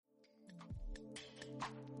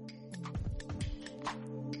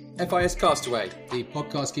FIS Castaway, the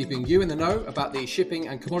podcast keeping you in the know about the shipping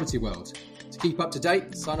and commodity world. To keep up to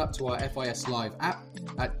date, sign up to our FIS Live app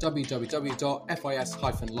at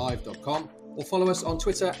www.fis-live.com or follow us on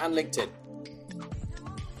Twitter and LinkedIn.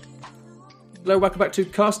 Hello, welcome back to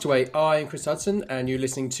Castaway. I am Chris Hudson and you're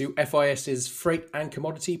listening to FIS's Freight and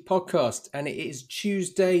Commodity podcast. And it is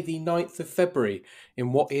Tuesday, the 9th of February,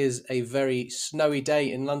 in what is a very snowy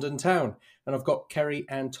day in London town. And I've got Kerry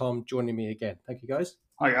and Tom joining me again. Thank you, guys.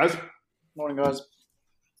 Hi, guys. Morning, guys.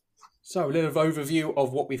 So a little overview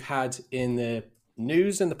of what we've had in the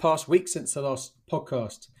news in the past week since the last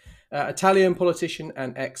podcast. Italian politician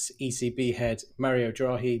and ex-ECB head Mario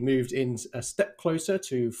Draghi moved in a step closer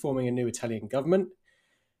to forming a new Italian government.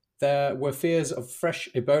 There were fears of fresh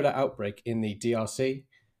Ebola outbreak in the DRC.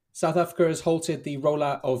 South Africa has halted the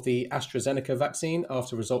rollout of the AstraZeneca vaccine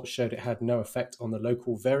after results showed it had no effect on the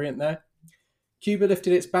local variant there. Cuba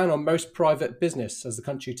lifted its ban on most private business as the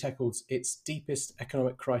country tackles its deepest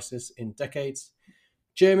economic crisis in decades.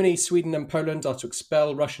 Germany, Sweden and Poland are to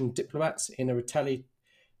expel Russian diplomats in a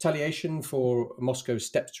retaliation for Moscow's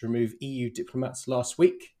steps to remove EU diplomats last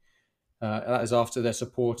week. That is after their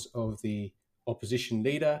support of the opposition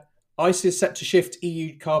leader. ICE is set to shift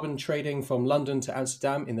EU carbon trading from London to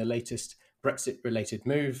Amsterdam in the latest Brexit-related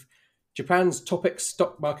move. Japan's Topix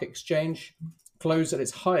stock market exchange closed at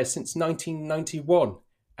its highest since 1991,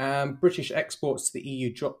 and British exports to the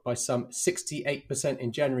EU dropped by some 68%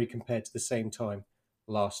 in January compared to the same time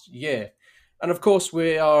last year. And of course,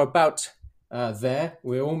 we are about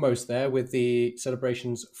we're almost there with the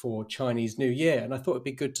celebrations for Chinese New Year. And I thought it'd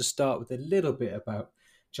be good to start with a little bit about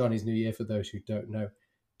Chinese New Year for those who don't know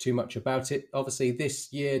too much about it. Obviously,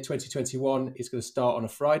 this year, 2021, is going to start on a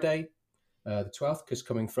Friday, the 12th, because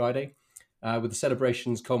coming Friday, with the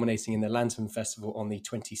celebrations culminating in the Lantern Festival on the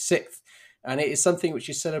 26th. And it is something which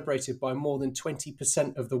is celebrated by more than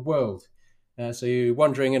 20% of the world. So you're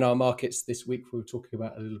wondering in our markets this week, we were talking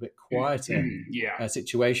about a little bit quieter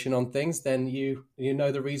situation on things, then you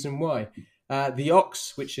know the reason why. The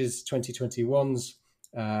ox, which is 2021's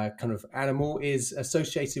kind of animal, is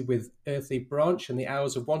associated with earthly branch and the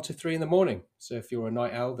hours of 1 to 3 in the morning. So if you're a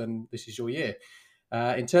night owl, then this is your year.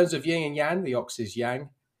 In terms of yin and yang, the ox is yang.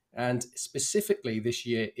 And specifically this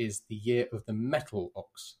year is the year of the metal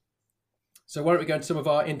ox. So why don't we go into some of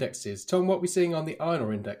our indexes? Tom, what are we seeing on the iron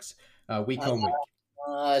ore index week on week?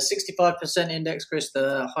 65% index, Chris,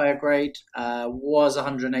 the higher grade, was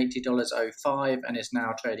 $180.05 and is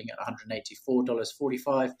now trading at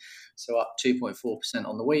 $184.45, so up 2.4%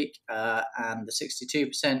 on the week. And the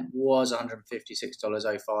 62% was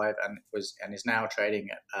 $156.05 and is now trading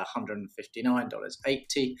at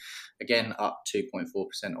 $159.80, again up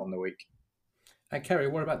 2.4% on the week. And Kerry,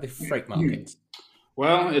 what about the freight market?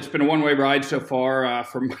 Well, it's been a one-way ride so far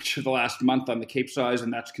for much of the last month on the Capesize,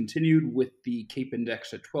 and that's continued with the Cape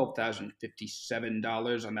Index at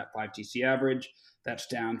 $12,057 on that 5TC average. That's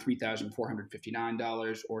down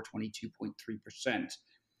 $3,459 or 22.3%.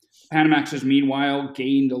 Panamaxes, meanwhile,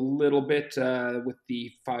 gained a little bit with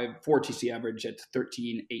the 4TC average at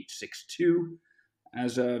 $13,862.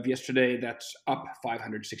 As of yesterday, that's up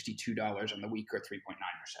 $562 on the week or 3.9%.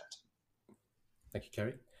 Thank you,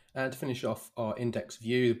 Kerry. And to finish off our index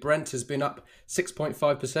view, Brent has been up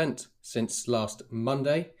 6.5% since last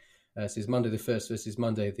Monday. This is Monday the 1st versus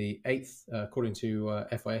Monday the 8th, according to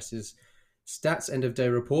FIS's stats end of day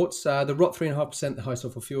reports. The ROT 3.5%, the high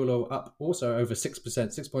sulfur fuel oil up also over 6%,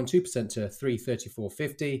 6.2% to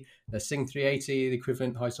 334.50. The Sing 380, the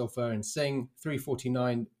equivalent high sulfur in Sing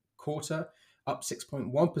 349 quarter, up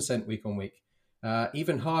 6.1% week on week.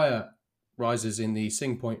 Even higher rises in the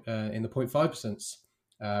Sing in the 0.5%.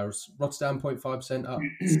 Rotterdam 0.5% up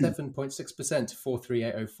 7.6% to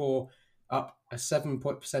 438.04, up a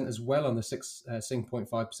 7% as well on the Sing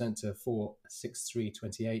 0.5% to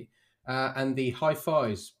 463.28. And the high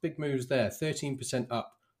fives, big moves there, 13%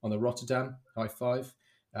 up on the Rotterdam high five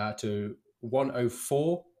to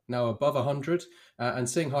 104, now above 100, and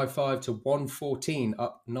Sing high five to 114,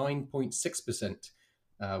 up 9.6%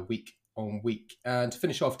 week on week. And to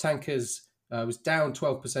finish off, tankers was down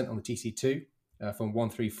 12% on the TC2. From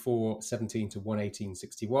 134.17 to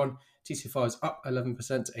 118.61. TC5 is up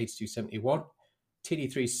 11% to 82.71.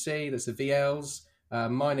 TD3C, that's the VLs,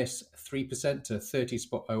 minus 3% to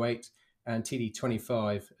 30.08. And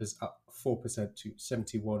TD25 is up 4% to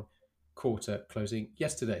 71 quarter closing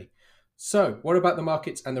yesterday. So what about the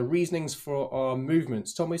markets and the reasonings for our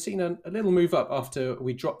movements? Tom, we've seen a little move up after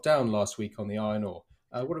we dropped down last week on the iron ore.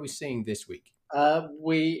 What are we seeing this week?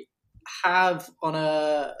 We have on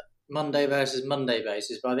a Monday versus Monday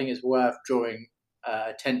basis, but I think it's worth drawing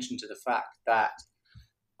attention to the fact that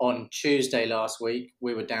on Tuesday last week,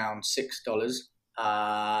 we were down $6,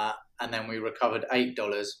 and then we recovered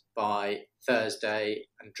 $8 by Thursday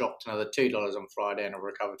and dropped another $2 on Friday, and I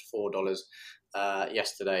recovered $4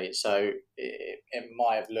 yesterday. So it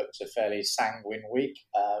might have looked a fairly sanguine week,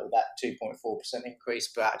 that 2.4%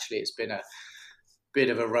 increase, but actually it's been a bit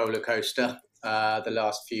of a roller coaster the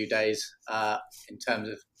last few days in terms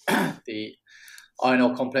of the iron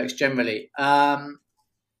ore complex generally.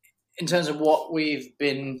 In terms of what we've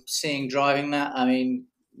been seeing driving that, I mean,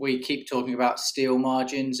 we keep talking about steel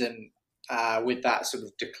margins, and with that sort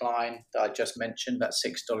of decline that I just mentioned, that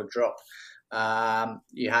 $6 drop,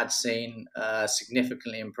 you had seen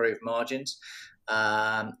significantly improved margins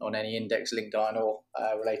on any index-linked iron ore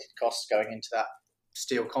related costs going into that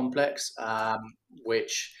steel complex,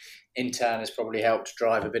 which in turn has probably helped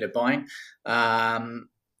drive a bit of buying.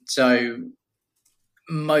 So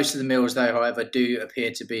most of the mills, though, however, do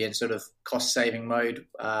appear to be in sort of cost-saving mode,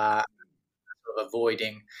 sort of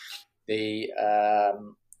avoiding the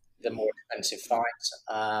more expensive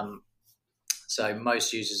fines. So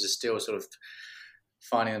most users are still sort of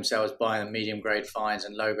finding themselves buying the medium-grade fines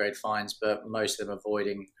and low-grade fines, but most of them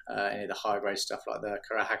avoiding any of the high-grade stuff like the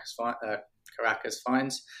Caracas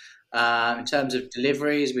fines. In terms of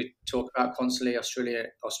deliveries, we talk about constantly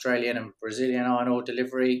Australian and Brazilian iron ore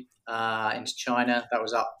delivery into China. That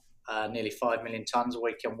was up nearly 5 million tonnes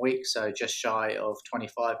week on week, so just shy of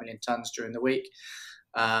 25 million tonnes during the week.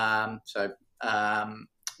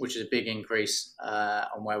 Which is a big increase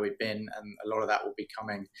on where we've been, and a lot of that will be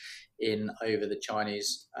coming in over the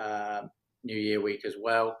Chinese New Year week as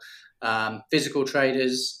well. Physical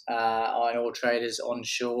traders, iron ore traders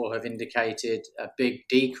onshore have indicated a big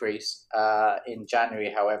decrease in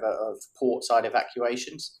January, however, of port side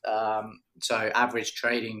evacuations. So average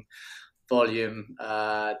trading volume,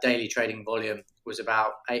 daily trading volume was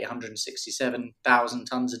about 867,000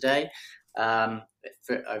 tonnes a day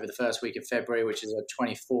over the first week of February, which is a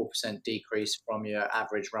 24% decrease from your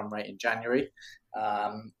average run rate in January,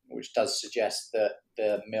 which does suggest that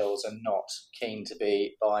the mills are not keen to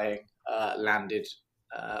be buying landed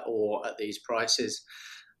ore at these prices.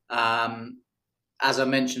 As I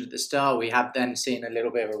mentioned at the start, we have then seen a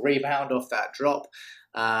little bit of a rebound off that drop.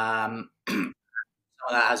 Some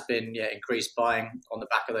of that has been increased buying on the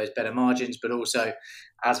back of those better margins, but also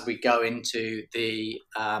as we go into the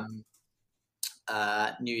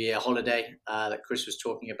New Year holiday that Chris was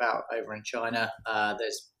talking about over in China,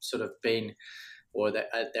 there's sort of been, or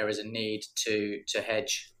there is a need to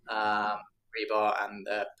hedge rebar and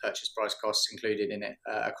purchase price costs included in it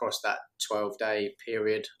across that 12-day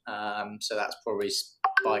period. So that's probably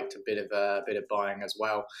spiked a bit of buying as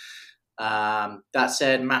well. That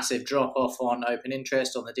said, massive drop off on open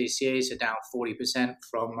interest on the DCE, so down 40%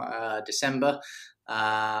 from December,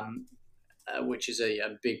 which is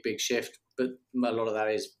a big shift, but a lot of that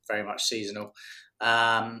is very much seasonal.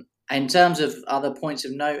 In terms of other points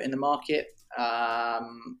of note in the market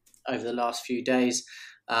over the last few days,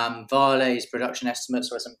 Vale's production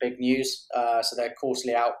estimates were some big news. So their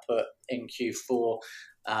quarterly output in Q4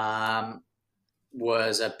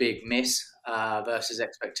 was a big miss versus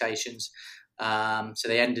expectations. So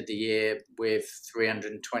they ended the year with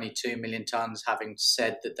 322 million tonnes, having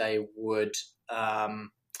said that they would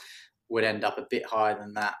end up a bit higher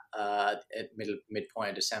than that at midpoint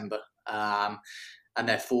of December. And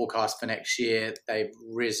their forecast for next year, they've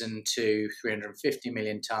risen to 350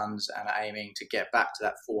 million tonnes and are aiming to get back to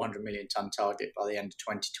that 400 million tonne target by the end of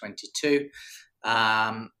 2022.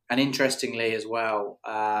 And interestingly as well,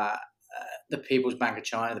 the People's Bank of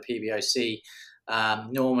China, the PBOC,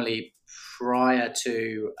 normally prior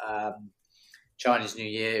to Chinese New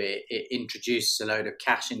Year, it introduces a load of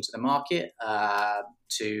cash into the market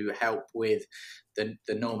to help with the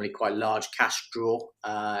normally quite large cash draw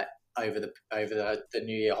over the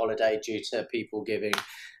New Year holiday due to people giving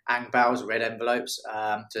angbaos, red envelopes.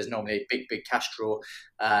 So there's normally a big cash draw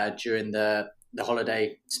during the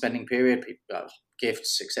holiday spending period, people,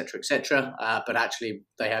 gifts, etc. But actually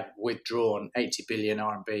they have withdrawn 80 billion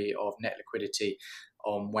RMB of net liquidity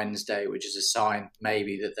on Wednesday, which is a sign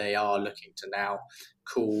maybe that they are looking to now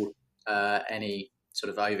cool any sort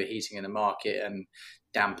of overheating in the market and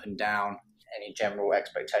dampen down any general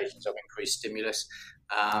expectations of increased stimulus.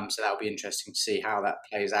 So that'll be interesting to see how that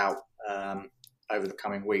plays out over the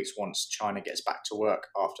coming weeks once China gets back to work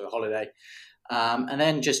after the holiday. And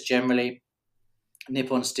then just generally,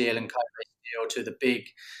 Nippon Steel and Kobe Steel, two of the big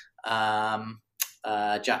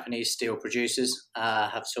Japanese steel producers,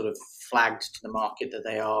 have sort of flagged to the market that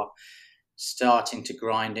they are starting to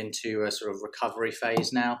grind into a sort of recovery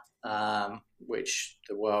phase now, which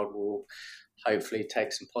the world will hopefully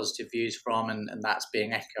take some positive views from, and that's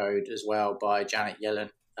being echoed as well by Janet Yellen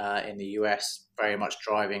in the US, very much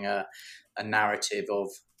driving a narrative of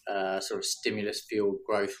sort of stimulus-fueled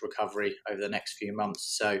growth recovery over the next few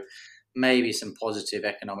months. So maybe some positive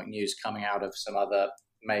economic news coming out of some other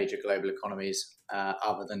major global economies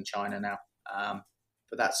other than China now.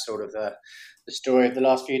 But that's sort of the story of the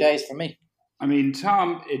last few days from me. I mean,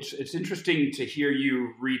 Tom, it's interesting to hear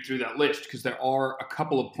you read through that list, because there are a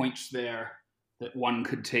couple of points there that one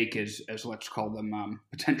could take as let's call them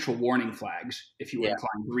potential warning flags, if you were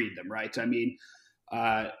inclined to read them, right? I mean,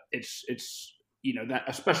 it's that,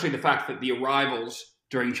 especially the fact that the arrivals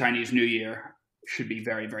during Chinese New Year should be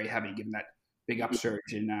very, very heavy, given that big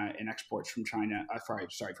upsurge in exports from China,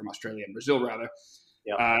 from Australia and Brazil rather.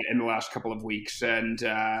 In the last couple of weeks, and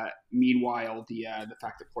meanwhile, the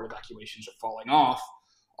fact that port evacuations are falling off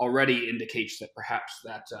already indicates that perhaps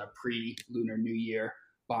that pre-Lunar New Year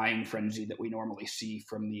buying frenzy that we normally see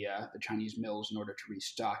from the Chinese mills in order to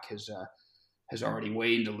restock has already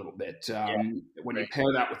waned a little bit. When you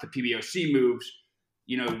pair that with the PBOC moves,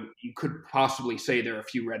 you could possibly say there are a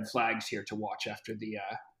few red flags here to watch after the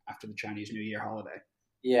Chinese New Year holiday.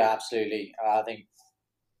 Yeah, absolutely. I think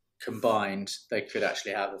combined, they could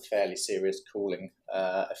actually have a fairly serious cooling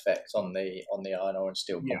effect on the iron ore and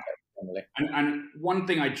steel complex. And one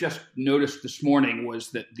thing I just noticed this morning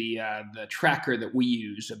was that the tracker that we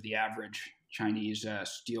use of the average Chinese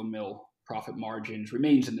steel mill profit margins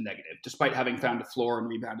remains in the negative, despite having found a floor and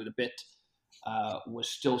rebounded a bit. Was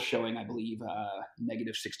still showing, I believe,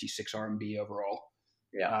 negative 66 RMB overall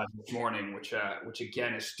this morning, which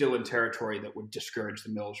again is still in territory that would discourage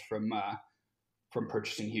the mills from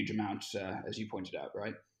purchasing huge amounts, as you pointed out,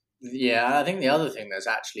 right? Yeah, I think the other thing that's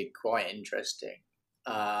actually quite interesting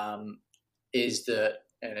is that,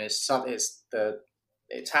 and it's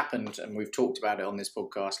happened, and we've talked about it on this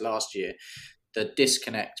podcast last year, the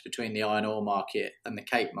disconnect between the iron ore market and the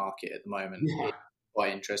Cape market at the moment is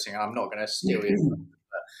quite interesting. I'm not going to steal you,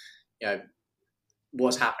 but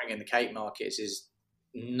what's happening in the Cape markets is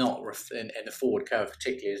not in the forward curve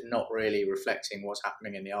particularly is not really reflecting what's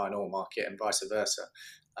happening in the iron ore market, and vice versa.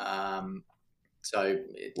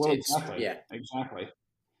 Exactly.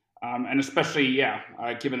 And especially,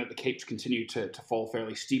 given that the Capes continue to fall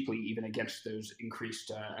fairly steeply, even against those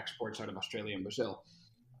increased exports out of Australia and Brazil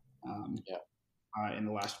in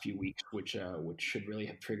the last few weeks, which should really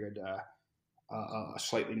have triggered a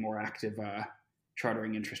slightly more active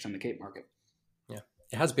chartering interest on the Cape market.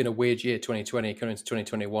 It has been a weird year, 2020, coming into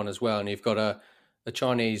 2021 as well. And you've got a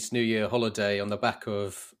Chinese New Year holiday on the back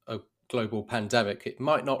of a global pandemic. It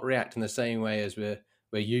might not react in the same way as we're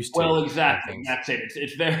used to. Well, exactly. That's it.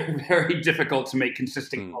 It's very, very difficult to make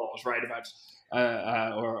consistent calls, right, about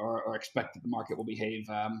or expect that the market will behave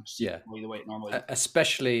the way it normally does.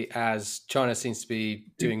 Especially as China seems to be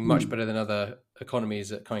doing much better than other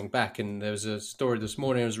economies at coming back. And there was a story this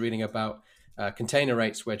morning I was reading about container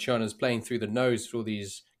rates where China's playing through the nose for all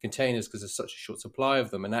these containers because there's such a short supply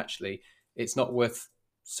of them, and actually it's not worth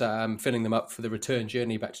filling them up for the return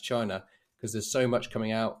journey back to China because there's so much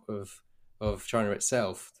coming out of China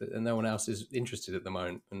itself and no one else is interested at the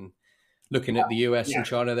moment. And looking at the US and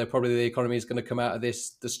China, they're probably the economy is going to come out of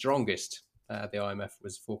this the strongest. The IMF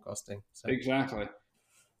was forecasting. So. Exactly.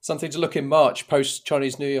 Something to look in March post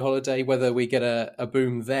Chinese New Year holiday, whether we get a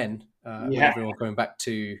boom then. With everyone going back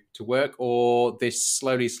to work, or this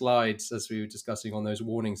slowly slides, as we were discussing on those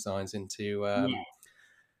warning signs, into a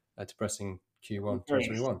depressing Q1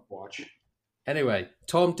 2021. Watch. Anyway,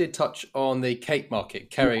 Tom did touch on the Cape market,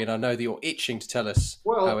 Kerry, and I know that you're itching to tell us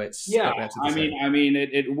how it's. I mean,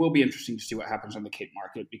 it will be interesting to see what happens on the Cape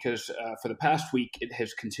market because for the past week it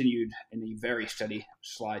has continued in a very steady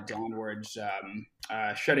slide downwards,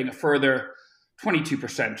 shedding a further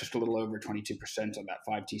 22%, just a little over 22% on that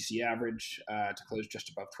 5TC average to close just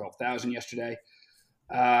above 12,000 yesterday.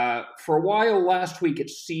 For a while last week, it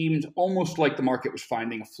seemed almost like the market was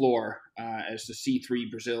finding a floor as the C3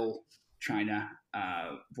 Brazil-China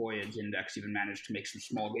voyage index even managed to make some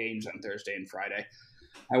small gains on Thursday and Friday.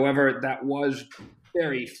 However, that was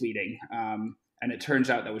very fleeting. And it turns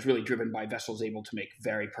out that was really driven by vessels able to make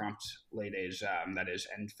very prompt laydays, that is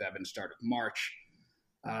end Feb and start of March.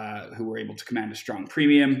 Who were able to command a strong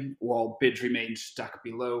premium, while bids remained stuck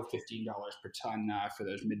below $15 per ton for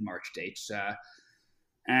those mid-March dates.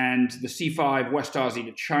 And the C5 West Aussie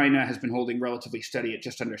to China has been holding relatively steady at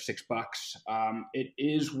just under $6. It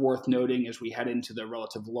is worth noting as we head into the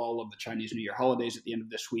relative lull of the Chinese New Year holidays at the end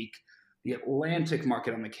of this week, the Atlantic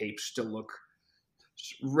market on the Cape still look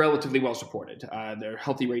relatively well supported. There are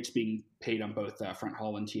healthy rates being paid on both front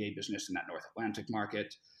haul and TA business in that North Atlantic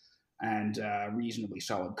market. and reasonably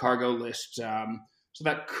solid cargo list. So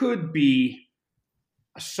that could be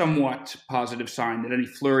a somewhat positive sign that any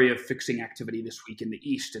flurry of fixing activity this week in the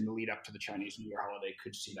East in the lead up to the Chinese New Year holiday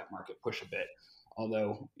could see that market push a bit.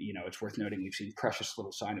 Although, it's worth noting we've seen precious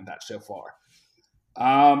little sign of that so far.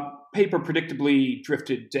 Paper predictably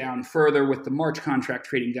drifted down further, with the March contract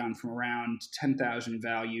trading down from around 10,000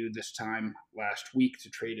 value this time last week to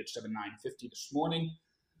trade at 7,950 this morning.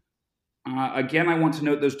 Again, I want to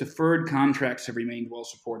note those deferred contracts have remained well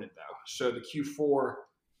supported, though. So the Q4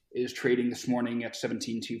 is trading this morning at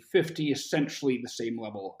 17,250, essentially the same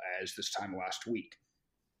level as this time last week.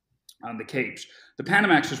 On the Capes, the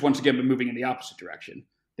Panamax has once again been moving in the opposite direction.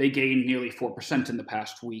 They gained nearly 4% in the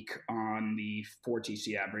past week on the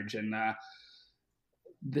 4TC average, and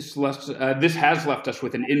this has left us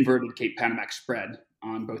with an inverted Cape Panamax spread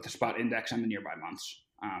on both the spot index and the nearby months.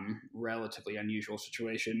 Relatively unusual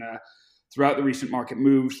situation. Throughout the recent market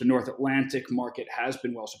moves, the North Atlantic market has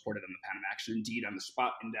been well supported on the Panamax, and indeed on the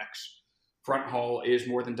spot index, front haul is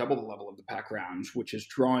more than double the level of the pack rounds, which is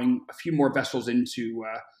drawing a few more vessels into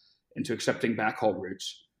accepting backhaul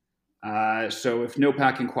routes. So if no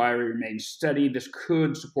pack inquiry remains steady, this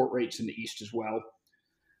could support rates in the East as well.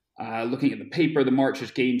 Looking at the paper, the March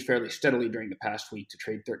has gained fairly steadily during the past week to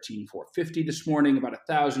trade 13,450 this morning, about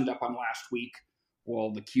 1,000 up on last week,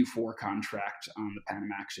 while the Q4 contract on the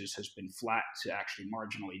Panamaxes has been flat to actually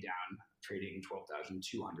marginally down, trading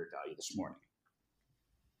 12,200 value this morning.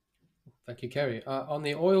 Thank you, Kerry. On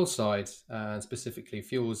the oil side, specifically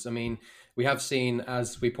fuels, we have seen,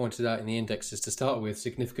 as we pointed out in the indexes to start with,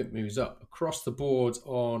 significant moves up across the board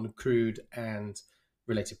on crude and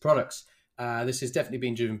related products. This has definitely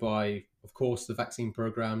been driven by, of course, the vaccine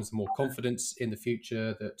programs, more confidence in the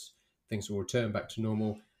future that things will return back to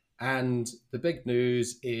normal. And the big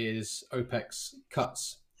news is OPEC's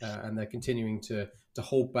cuts, and they're continuing to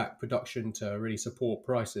hold back production to really support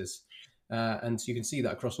prices. And you can see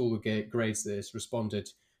that across all the grades that has responded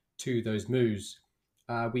to those moves.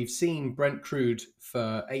 We've seen Brent crude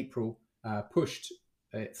for April pushed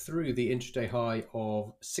through the intraday high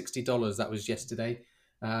of $60. That was yesterday,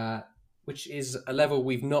 which is a level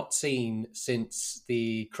we've not seen since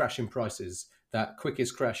the crash in prices, that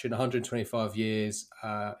quickest crash in 125 years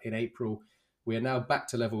in April. We are now back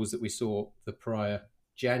to levels that we saw the prior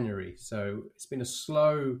January. So it's been a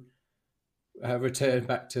slow return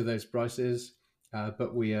back to those prices,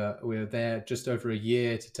 but we are there just over a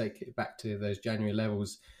year to take it back to those January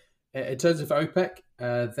levels. In terms of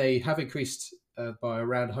OPEC, they have increased by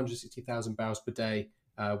around 160,000 barrels per day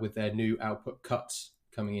with their new output cuts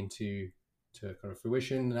coming into kind of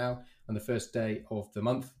fruition now on the first day of the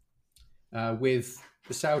month. With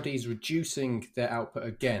the Saudis reducing their output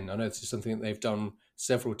again, I know this is something that they've done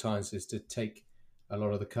several times, is to take a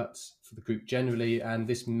lot of the cuts for the group generally, and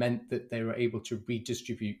this meant that they were able to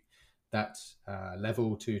redistribute that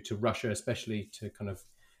level to Russia, especially to kind of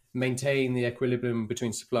maintain the equilibrium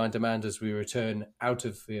between supply and demand as we return out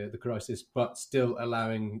of the crisis, but still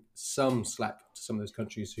allowing some slack to some of those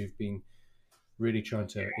countries who've been really trying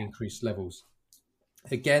to increase levels.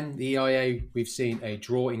 Again, the EIA, we've seen a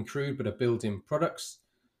draw in crude, but a build in products.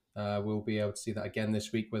 We'll be able to see that again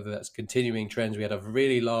this week, whether that's continuing trends. We had a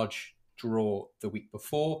really large draw the week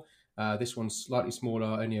before. This one's slightly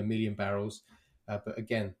smaller, only 1 million barrels. But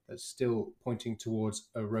again, that's still pointing towards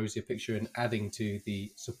a rosier picture and adding to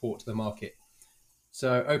the support to the market.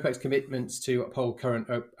 So OPEC's commitments to uphold current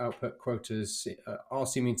output quotas are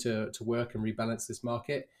seeming to work and rebalance this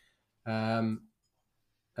market.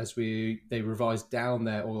 As they revised down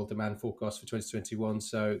their oil demand forecast for 2021.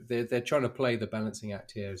 So they're trying to play the balancing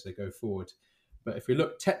act here as they go forward. But if we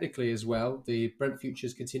look technically as well, the Brent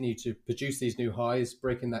futures continue to produce these new highs,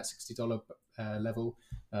 breaking that $60 level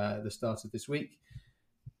at the start of this week.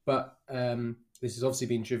 But this has obviously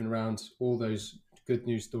been driven around all those good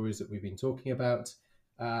news stories that we've been talking about.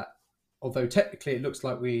 Although technically it looks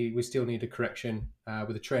like we still need a correction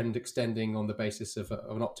with a trend extending on the basis of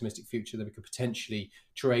an optimistic future, that we could potentially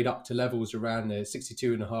trade up to levels around the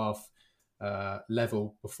 62.5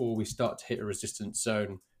 level before we start to hit a resistance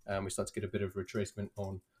zone. We start to get a bit of retracement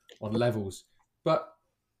on levels. But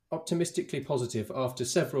optimistically positive, after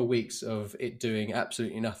several weeks of it doing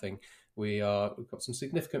absolutely nothing, we've got some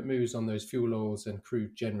significant moves on those fuel oils and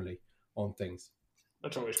crude generally on things.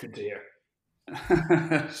 That's always good to hear.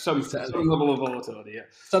 some level of volatility, yeah.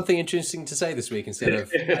 Something interesting to say this week instead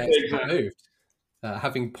of exactly. Moved.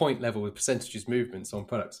 Having point level with percentages movements on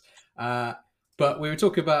products. But we were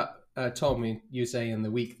talking about, Tom, you were saying in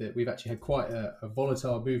the week that we've actually had quite a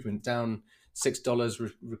volatile movement, down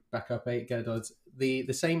 $6, back up $8.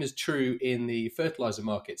 The same is true in the fertilizer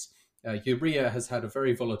markets. Urea has had a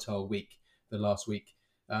very volatile week the last week.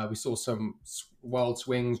 We saw some wild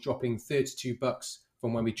swings, dropping $32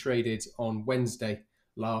 from when we traded on Wednesday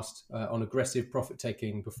last on aggressive profit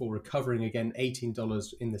taking before recovering again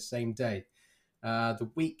 $18 in the same day. The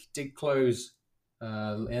week did close,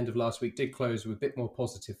 the end of last week did close with a bit more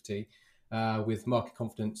positivity, with market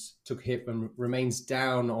confidence took a hit and remains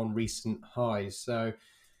down on recent highs. So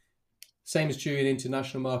same is true in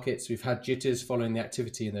international markets. We've had jitters following the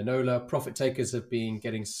activity in the NOLA. Profit takers have been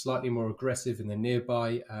getting slightly more aggressive in the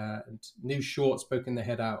nearby, and new shorts poking their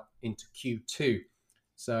head out into Q2.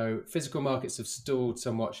 So physical markets have stalled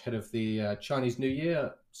somewhat ahead of the Chinese New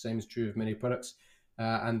Year. Same is true of many products.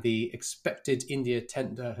 And the expected India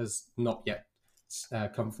tender has not yet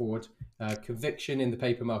come forward. Conviction in the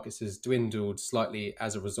paper markets has dwindled slightly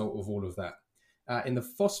as a result of all of that. In the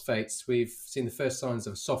phosphates, we've seen the first signs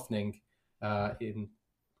of softening as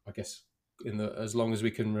long as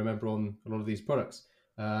we can remember on a lot of these products.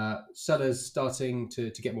 Sellers starting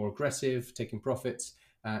to get more aggressive, taking profits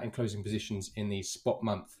and closing positions in the spot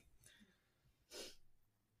month.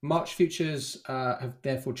 March futures have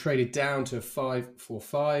therefore traded down to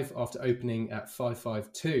 545 after opening at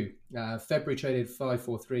 552. February traded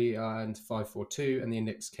 543 and 542, and the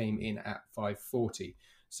index came in at 540.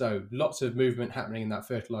 So lots of movement happening in that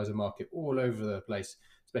fertilizer market all over the place,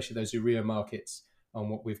 especially those urea markets on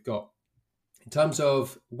what we've got. In terms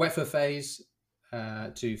of WEFA phase,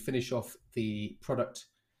 to finish off the product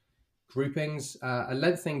groupings, a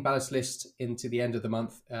lengthening ballast list into the end of the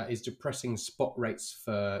month is depressing spot rates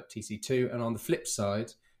for TC2. And on the flip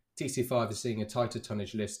side, TC5 is seeing a tighter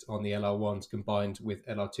tonnage list on the LR1s combined with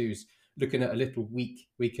LR2s, looking at a little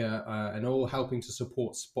weaker and all helping to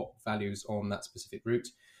support spot values on that specific route.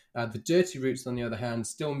 The dirty routes, on the other hand,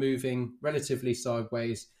 still moving relatively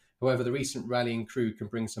sideways. However, the recent rally in crude can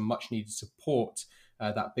bring some much needed support.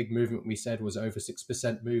 That big movement we said was over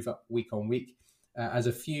 6% move up week on week, as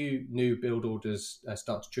a few new build orders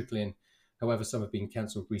start to trickle in. However, some have been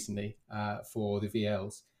cancelled recently for the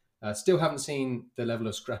VLs. Still haven't seen the level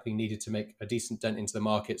of scrapping needed to make a decent dent into the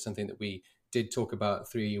market. Something that we did talk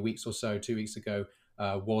about 2 weeks ago,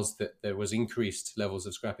 was that there was increased levels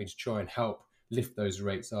of scrapping to try and help lift those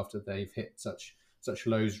rates after they've hit such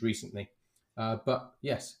lows recently. But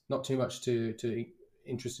yes, not too much to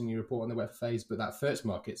interestingly report on the wet phase, but that first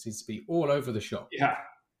market seems to be all over the shop. Yeah.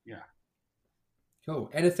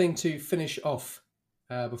 Cool. Anything to finish off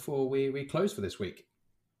before we close for this week?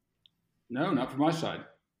 No, not from my side.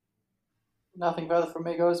 Nothing further from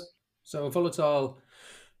me, guys. So a volatile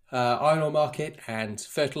iron ore market and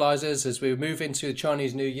fertilizers as we move into the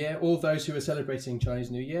Chinese New Year. All those who are celebrating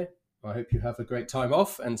Chinese New Year, I hope you have a great time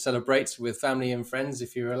off and celebrate with family and friends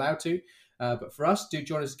if you're allowed to. But for us, do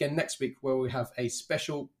join us again next week where we have a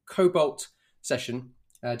special Cobalt session.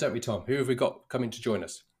 Don't we, Tom? Who have we got coming to join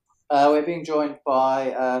us? We're being joined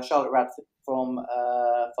by Charlotte Radford from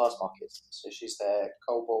Fast Markets. So she's their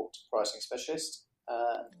Cobalt pricing specialist.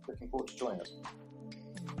 Looking forward to joining us.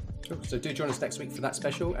 Sure. So do join us next week for that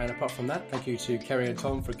special. And apart from that, thank you to Kerry and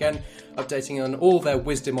Tom for again updating on all their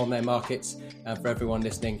wisdom on their markets. And for everyone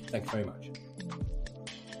listening, thank you very much.